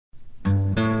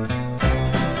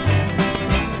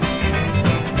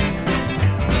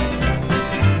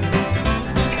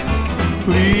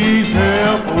Please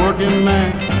help a working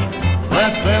man.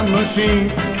 Bless them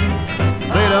machines.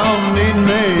 They don't need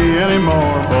me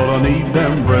anymore, but I need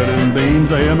them bread and beans.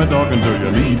 They hear me talking to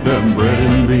you, need them bread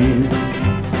and beans.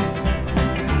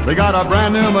 They got a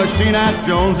brand new machine at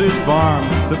Jones's farm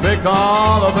to pick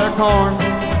all of their corn.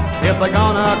 If they're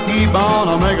gonna keep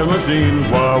on making machines,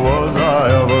 why was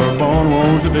I ever born?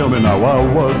 Won't you tell me now, why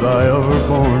was I ever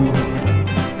born?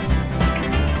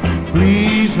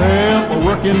 Please help a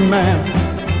working man.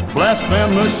 Bless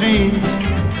them machines.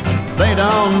 They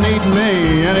don't need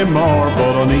me anymore,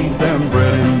 but I need them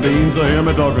bread and beans. They hear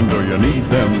me talking to you, need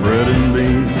them bread and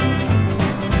beans.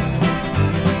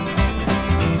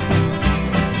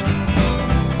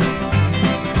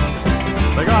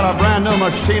 They got a brand new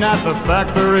machine at the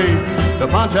factory to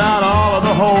punch out all of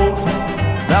the holes.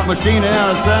 That machine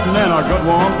is sitting in a good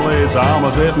warm place. I'm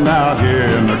sitting out here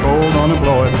in the cold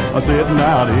unemployed. I'm sitting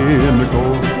out here in the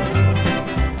cold.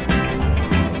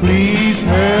 Please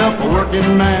help a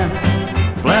working man.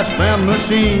 Bless them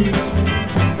machines.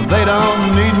 They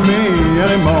don't need me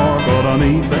anymore, but I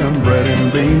need them bread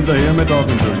and beans. They hear me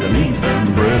talking to you, need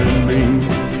them bread and beans.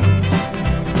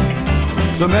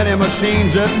 So many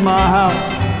machines at my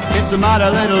house, it's a mighty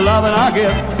little loving I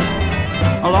get.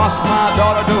 I lost my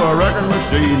daughter to a record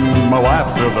machine, my wife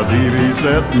to the TV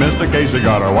set. Mr. Casey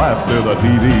got her wife to the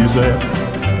TV set.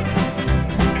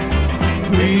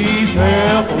 Please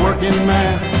help a working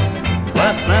man.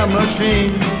 Bless them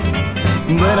machines.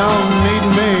 They don't need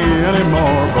me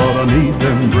anymore, but I need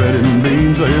them bread and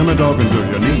beans. They hear me talking to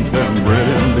you, need them bread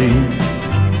and beans.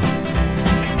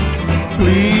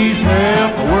 Please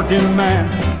help a working man.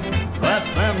 Bless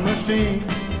them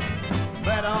machines.